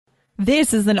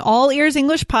This is an All Ears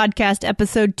English Podcast,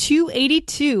 episode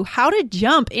 282, How to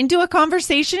Jump into a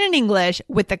Conversation in English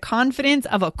with the Confidence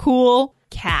of a Cool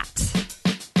Cat.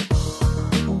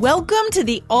 Welcome to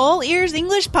the All Ears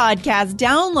English Podcast,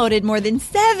 downloaded more than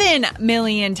 7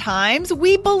 million times.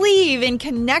 We believe in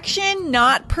connection,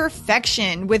 not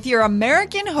perfection, with your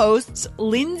American hosts,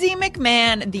 Lindsay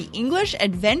McMahon, the English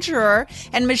adventurer,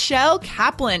 and Michelle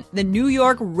Kaplan, the New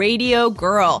York radio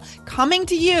girl, coming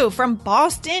to you from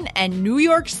Boston and New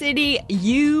York City,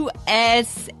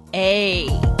 USA.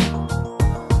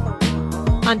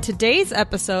 On today's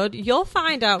episode, you'll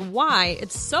find out why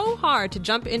it's so hard to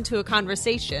jump into a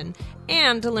conversation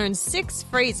and to learn 6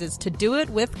 phrases to do it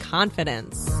with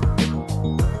confidence.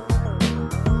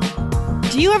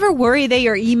 Do you ever worry that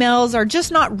your emails are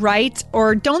just not right,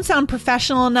 or don't sound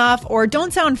professional enough, or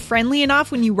don't sound friendly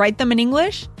enough when you write them in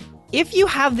English? If you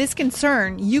have this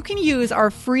concern, you can use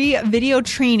our free video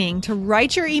training to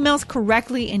write your emails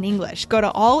correctly in English. Go to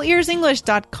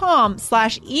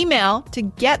allearsenglish.com/email to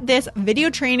get this video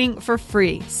training for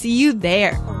free. See you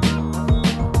there.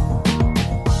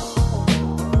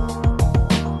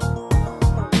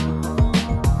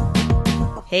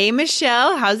 Hey,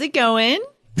 Michelle, how's it going?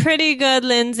 Pretty good,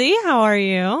 Lindsay. How are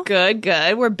you? Good,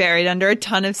 good. We're buried under a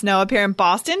ton of snow up here in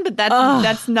Boston, but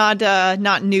that's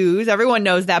not news. Everyone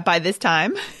knows that by this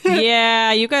time.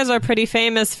 Yeah, you guys are pretty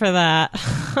famous for that.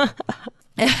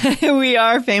 We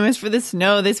are famous for the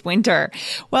snow this winter.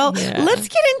 Well, Let's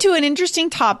get into an interesting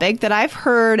topic that I've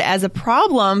heard as a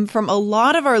problem from a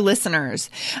lot of our listeners.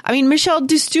 I mean, Michelle,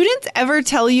 do students ever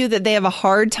tell you that they have a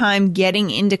hard time getting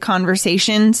into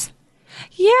conversations?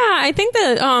 Yeah, I think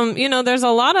that, there's a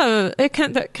lot of, there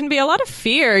can be a lot of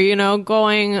fear,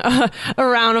 going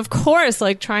around, of course,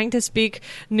 like trying to speak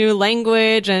new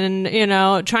language and,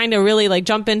 trying to really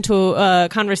jump into a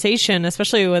conversation,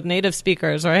 especially with native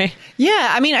speakers, right? Yeah,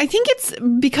 I mean, I think it's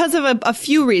because of a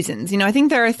few reasons. I think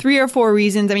there are 3 or 4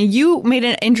 reasons. I mean, you made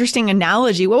an interesting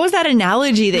analogy. What was that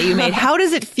analogy that you made? How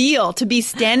does it feel to be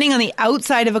standing on the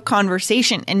outside of a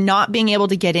conversation and not being able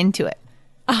to get into it?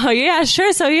 Oh, yeah,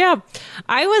 sure. So,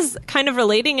 I was kind of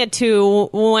relating it to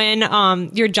when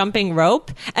you're jumping rope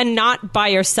and not by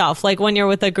yourself. Like when you're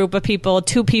with a group of people,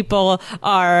 2 people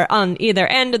are on either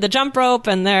end of the jump rope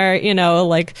and they're,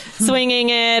 swinging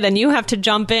it and you have to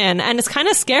jump in. And it's kind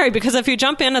of scary because if you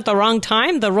jump in at the wrong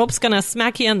time, the rope's going to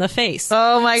smack you in the face.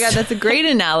 Oh, my God. That's a great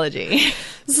analogy.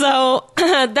 So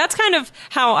that's kind of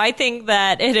how I think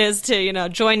that it is to,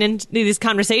 join in these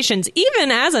conversations,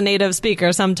 even as a native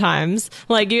speaker sometimes.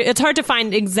 It's hard to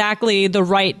find exactly the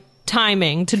right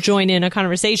timing to join in a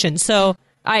conversation. So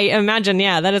I imagine,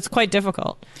 that it's quite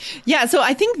difficult. Yeah, so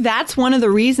I think that's one of the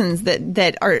reasons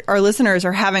that our listeners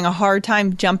are having a hard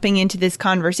time jumping into this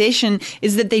conversation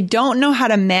is that they don't know how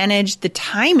to manage the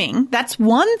timing. That's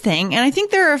one thing. And I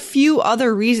think there are a few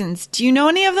other reasons. Do you know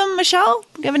any of them, Michelle?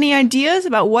 Do you have any ideas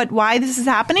about why this is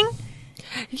happening?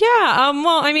 Yeah,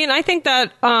 well, I mean, I think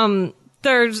that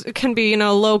there can be,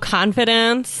 low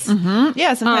confidence. Mm-hmm.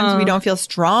 Yeah, sometimes we don't feel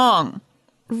strong.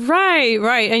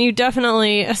 Right. And you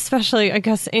definitely, especially, I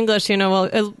guess, English,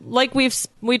 like we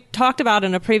talked about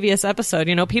in a previous episode,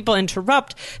 people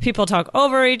interrupt, people talk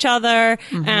over each other.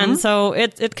 Mm-hmm. And so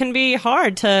it can be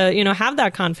hard to, have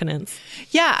that confidence.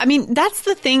 Yeah. I mean, that's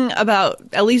the thing about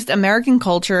at least American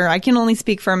culture. I can only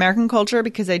speak for American culture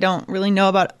because I don't really know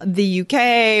about the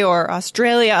UK or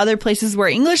Australia, other places where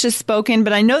English is spoken.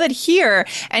 But I know that here,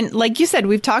 and like you said,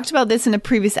 we've talked about this in a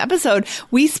previous episode,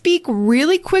 we speak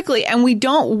really quickly and we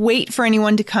don't wait for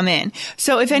anyone to come in.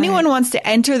 So if anyone wants to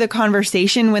enter the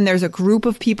conversation when there's a group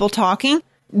of people talking,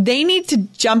 they need to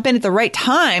jump in at the right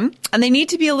time and they need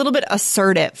to be a little bit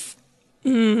assertive.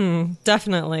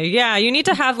 Definitely. Yeah. You need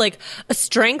to have a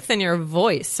strength in your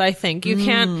voice. I think you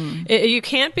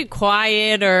can't be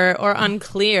quiet or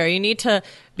unclear. You need to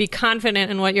be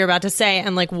confident in what you're about to say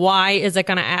and why is it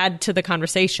going to add to the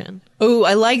conversation? Oh,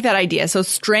 I like that idea. So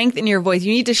strength in your voice.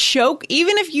 You need to show,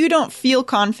 even if you don't feel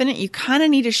confident, you kind of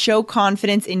need to show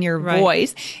confidence in your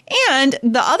voice. And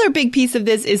the other big piece of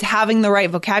this is having the right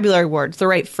vocabulary words, the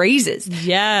right phrases.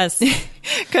 Yes.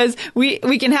 Because we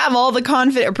can have all the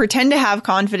confidence or pretend to have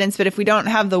confidence, but if we don't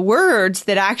have the words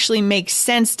that actually make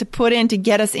sense to put in to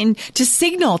get us in, to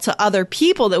signal to other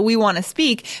people that we want to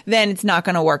speak, then it's not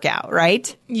going to work out,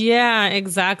 right? Yeah,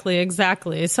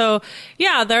 exactly. So,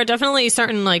 there are definitely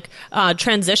certain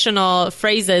transitional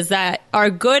phrases that are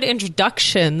good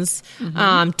introductions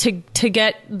to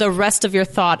get the rest of your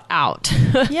thought out.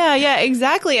 Yeah,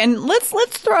 exactly. And let's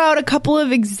throw out a couple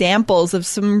of examples of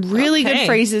some really good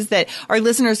phrases that our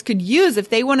listeners could use if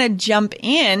they want to jump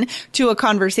in to a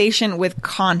conversation with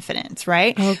confidence,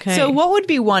 right? Okay. So what would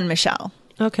be one, Michelle?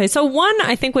 Okay, so one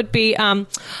I think would be,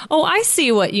 oh, I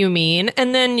see what you mean,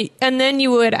 and then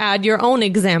you would add your own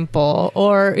example,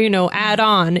 or add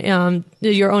on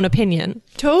your own opinion.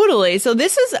 Totally. So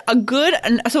this is a good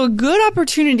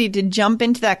opportunity to jump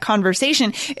into that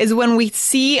conversation is when we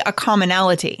see a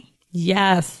commonality.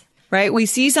 Yes. Right? We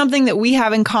see something that we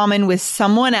have in common with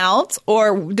someone else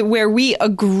or where we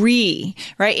agree,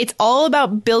 right? It's all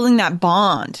about building that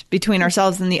bond between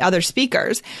ourselves and the other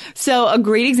speakers. So a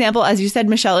great example, as you said,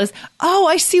 Michelle, is, oh,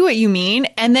 I see what you mean.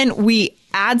 And then we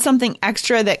add something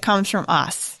extra that comes from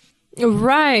us.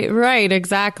 Right,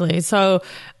 exactly. So,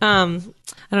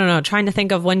 I don't know, trying to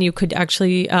think of when you could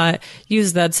actually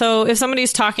use that. So if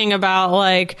somebody's talking about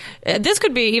like, this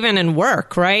could be even in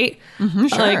work, right? Mm-hmm,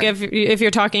 sure. Like if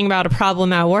you're talking about a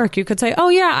problem at work, you could say, oh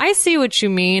yeah, I see what you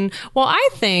mean. Well, I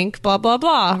think blah, blah,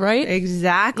 blah, right?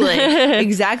 Exactly.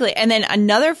 Exactly. And then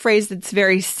another phrase that's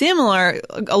very similar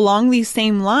along these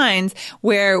same lines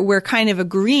where we're kind of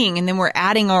agreeing and then we're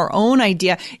adding our own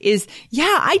idea is,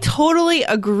 yeah, I totally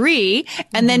agree.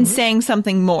 And then saying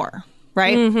something more.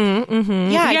 Right?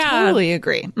 Yeah, I totally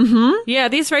agree. Yeah,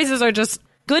 these phrases are just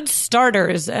good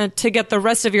starters to get the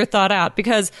rest of your thought out,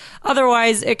 because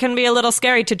otherwise it can be a little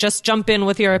scary to just jump in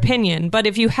with your opinion. But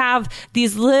if you have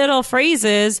these little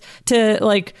phrases to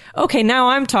like, okay, now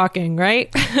I'm talking, right?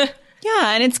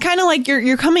 Yeah, and it's kind of like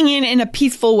you're coming in a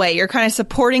peaceful way. You're kind of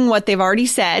supporting what they've already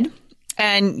said.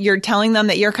 And you're telling them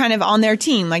that you're kind of on their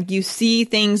team. Like you see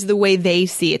things the way they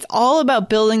see. It's all about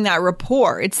building that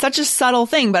rapport. It's such a subtle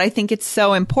thing, but I think it's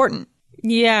so important.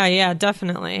 Yeah,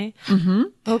 definitely.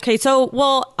 Okay, so,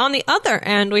 well, on the other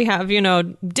end, we have,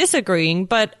 disagreeing.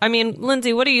 But, I mean,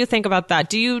 Lindsay, what do you think about that?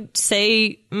 Do you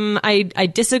say,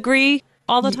 I disagree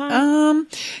all the time?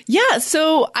 Yeah,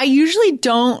 so I usually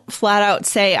don't flat out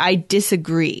say I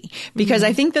disagree because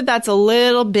I think that that's a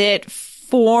little bit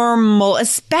formal,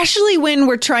 especially when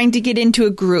we're trying to get into a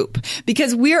group,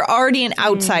 because we're already an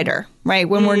outsider, right?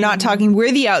 When we're not talking,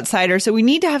 we're the outsider. So we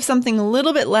need to have something a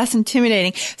little bit less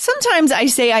intimidating. Sometimes I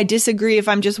say I disagree if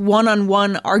I'm just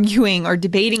one-on-one arguing or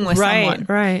debating with someone.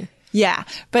 Right. Yeah.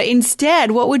 But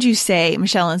instead, what would you say,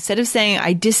 Michelle, instead of saying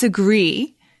I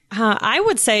disagree? I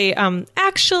would say,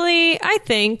 actually, I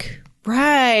think...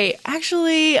 Right.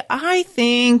 Actually, I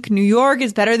think New York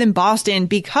is better than Boston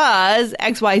because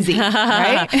XYZ,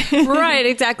 right? Right,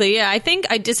 exactly. Yeah, I think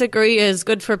I disagree is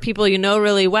good for people you know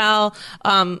really well,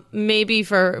 maybe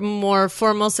for more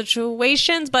formal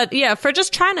situations. But yeah, for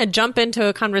just trying to jump into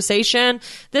a conversation,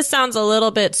 this sounds a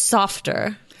little bit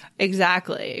softer.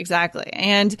 Exactly.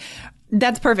 And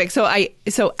that's perfect.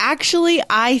 So actually,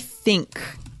 I think...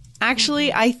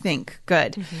 Actually, I think.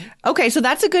 Good. Okay, so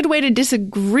that's a good way to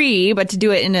disagree, but to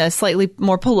do it in a slightly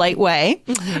more polite way.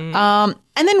 And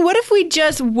then what if we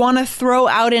just want to throw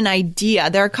out an idea?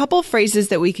 There are a couple phrases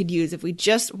that we could use if we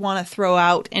just want to throw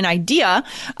out an idea,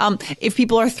 if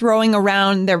people are throwing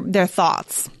around their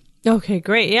thoughts. Okay,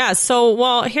 great. Yeah. So,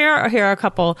 well, here are a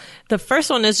couple. The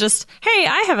first one is just, hey,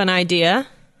 I have an idea.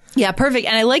 Yeah, perfect.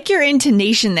 And I like your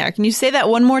intonation there. Can you say that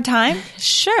one more time?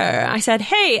 Sure. I said,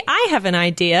 hey, I have an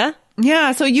idea.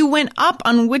 Yeah. So you went up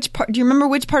on which part? Do you remember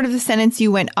which part of the sentence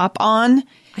you went up on?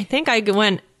 I think I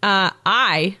went,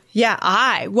 I. Yeah,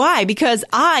 I. Why? Because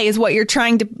I is what you're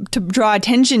trying to draw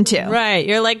attention to. Right.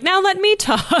 You're like, now let me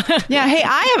talk. Yeah. Hey,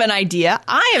 I have an idea.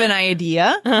 I have an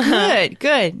idea.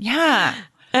 Good. Yeah.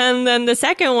 And then the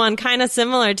second one, kind of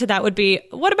similar to that, would be,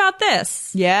 what about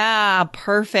this? Yeah,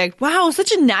 perfect. Wow,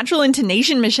 such a natural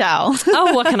intonation, Michelle.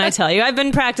 Oh, what can I tell you? I've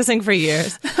been practicing for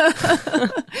years.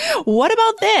 What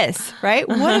about this? Right?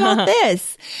 What about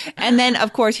this? And then,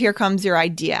 of course, here comes your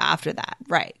idea after that.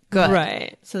 Right. Good.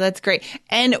 Right. So that's great.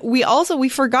 And we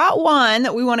forgot one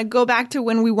that we want to go back to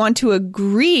when we want to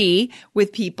agree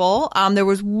with people. There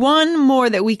was one more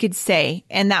that we could say,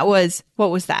 and that was,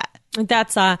 what was that?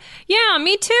 That's, yeah,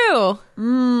 me too.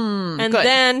 And good.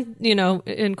 then,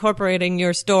 incorporating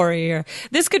your story, or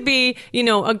this could be,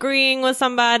 agreeing with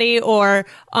somebody, or,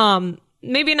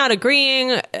 maybe not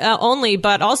agreeing only,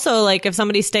 but also like if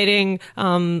somebody's stating,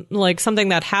 like something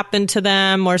that happened to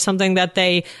them or something that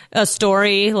a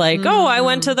story like, oh, I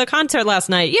went to the concert last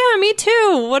night. Yeah, me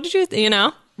too. What did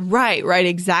you, Right,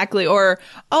 exactly. Or,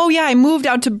 oh yeah, I moved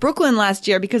out to Brooklyn last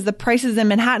year because the prices in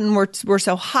Manhattan were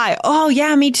so high. Oh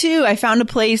yeah, me too. I found a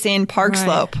place in Park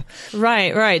Slope.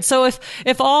 Right. So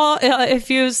if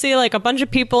you see like a bunch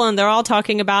of people and they're all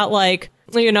talking about like,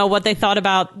 what they thought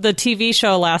about the TV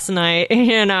show last night,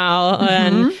 and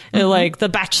like The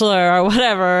Bachelor or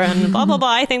whatever, and blah, blah, blah.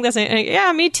 I think that's,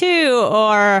 yeah, me too.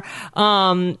 Or,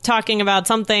 talking about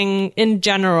something in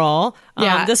general.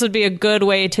 This would be a good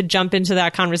way to jump into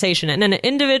that conversation in an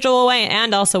individual way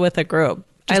and also with a group.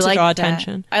 just to draw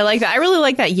attention. I like that. I really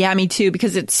like that. Yeah, me too,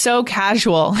 because it's so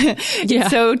casual. It's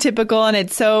so typical, and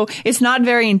it's not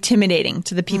very intimidating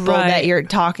to the people that you're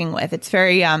talking with. It's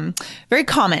very, very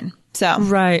common. So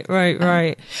Right.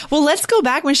 Well, let's go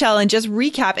back, Michelle, and just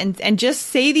recap and just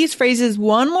say these phrases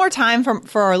one more time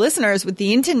for our listeners with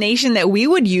the intonation that we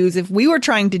would use if we were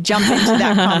trying to jump into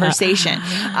that conversation.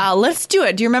 Let's do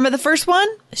it. Do you remember the first one?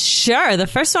 Sure. The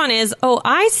first one is, oh,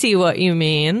 I see what you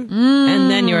mean. And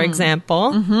then your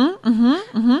example.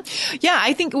 Yeah,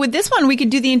 I think with this one, we could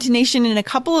do the intonation in a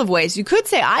couple of ways. You could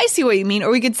say, I see what you mean,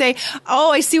 or we could say,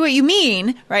 oh, I see what you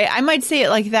mean, right? I might say it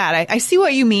like that. I see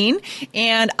what you mean.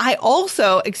 And I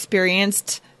also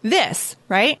experienced this,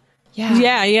 right?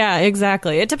 Yeah,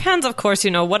 exactly. It depends, of course,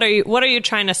 what are you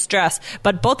trying to stress?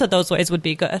 But both of those ways would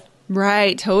be good.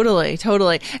 Right, totally.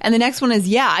 And the next one is,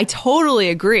 yeah, I totally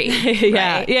agree.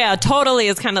 Yeah, totally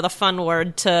is kind of the fun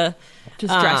word to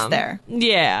stress there.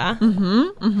 Yeah.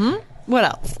 What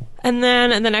else? And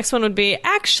then the next one would be,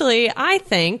 actually, I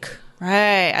think.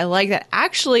 Right. I like that.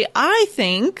 Actually, I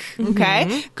think,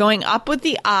 okay, going up with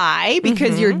the I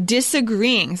because you're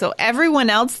disagreeing. So everyone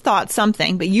else thought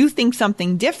something, but you think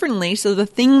something differently. So the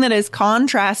thing that is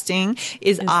contrasting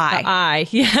is I. I.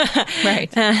 Yeah.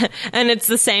 Right. And it's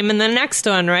the same in the next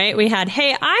one, right? We had,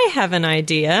 hey, I have an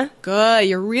idea. Good.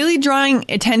 You're really drawing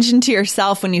attention to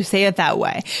yourself when you say it that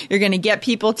way. You're going to get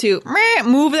people to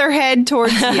move their head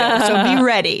towards you. So be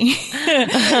ready.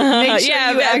 Make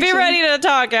sure be ready to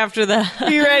talk after that.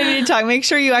 Be ready to talk. Make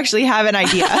sure you actually have an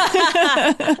idea.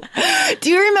 Do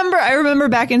you remember? I remember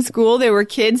back in school, there were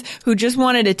kids who just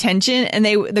wanted attention, and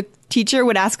the teacher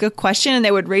would ask a question and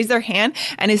they would raise their hand,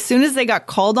 and as soon as they got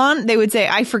called on, they would say,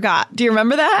 I forgot. Do you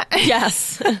remember that?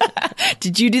 Yes.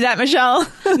 Did you do that, Michelle?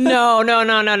 No.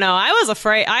 I was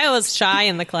afraid. I was shy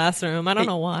in the classroom. I don't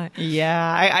know why.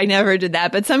 Yeah, I never did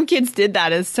that, but some kids did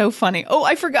that. It's so funny. Oh,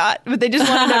 I forgot, but they just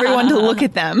wanted everyone to look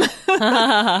at them.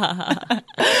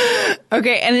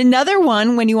 Okay, and another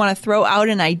one, when you want to throw out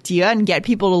an idea and get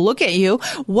people to look at you,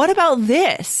 what about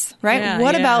this, right? Yeah,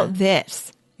 what about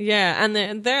this? Yeah,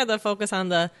 and they're the focus on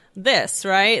the this,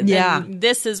 right? Yeah. And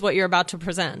this is what you're about to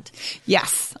present.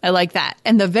 Yes, I like that.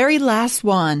 And the very last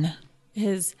one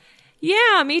is,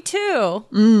 yeah, me too.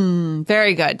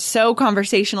 Very good. So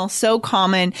conversational, so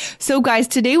common. So guys,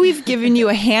 today we've given you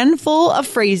a handful of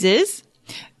phrases.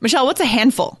 Michelle, what's a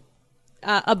handful?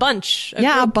 A bunch.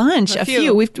 A bunch. A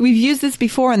few. We've used this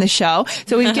before in the show.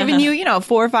 So we've given you,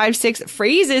 4, 5, 6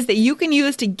 phrases that you can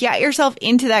use to get yourself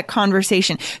into that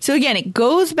conversation. So again, it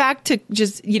goes back to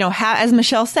just, as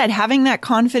Michelle said, having that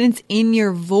confidence in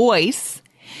your voice.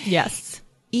 Yes.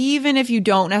 Even if you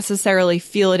don't necessarily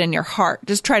feel it in your heart,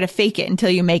 just try to fake it until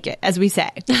you make it, as we say.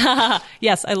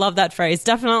 Yes, I love that phrase.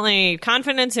 Definitely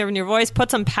confidence in your voice.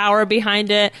 Put some power behind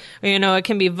it. It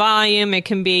can be volume. It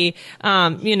can be,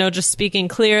 just speaking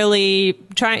clearly.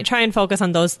 Try and focus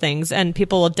on those things, and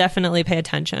people will definitely pay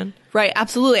attention. Right,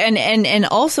 absolutely. And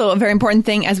also a very important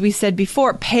thing, as we said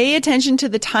before, pay attention to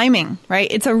the timing, right?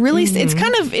 It's a really,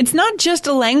 it's not just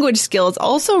a language skill. It's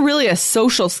also really a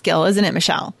social skill, isn't it,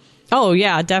 Michelle? Oh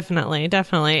yeah, definitely.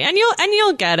 And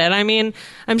you'll get it. I mean,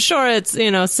 I'm sure it's,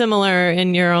 similar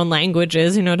in your own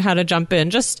languages, how to jump in.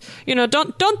 Just,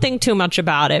 don't think too much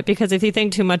about it, because if you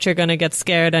think too much, you're going to get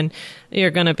scared and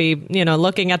you're going to be,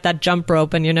 looking at that jump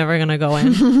rope and you're never going to go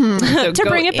in. So to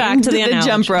bring it back to the analogy.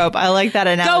 Jump rope. I like that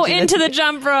analogy. Go into the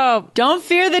jump rope. Don't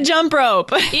fear the jump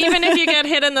rope. Even if you get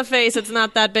hit in the face, it's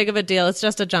not that big of a deal. It's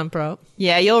just a jump rope.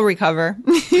 Yeah, you'll recover.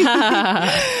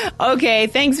 Okay,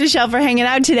 thanks, Michelle, for hanging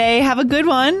out today. Have a good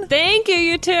one. Thank you.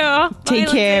 You too. Take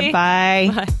care.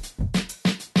 Bye. Bye.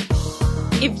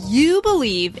 If you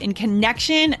believe in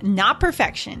connection, not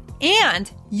perfection,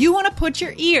 and you want to put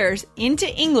your ears into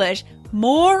English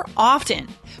more often,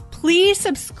 please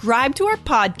subscribe to our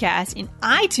podcast in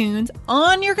iTunes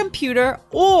on your computer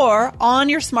or on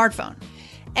your smartphone.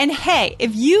 And hey,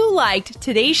 if you liked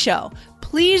today's show,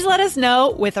 please let us know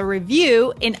with a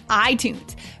review in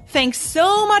iTunes. Thanks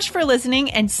so much for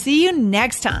listening, and see you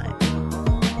next time.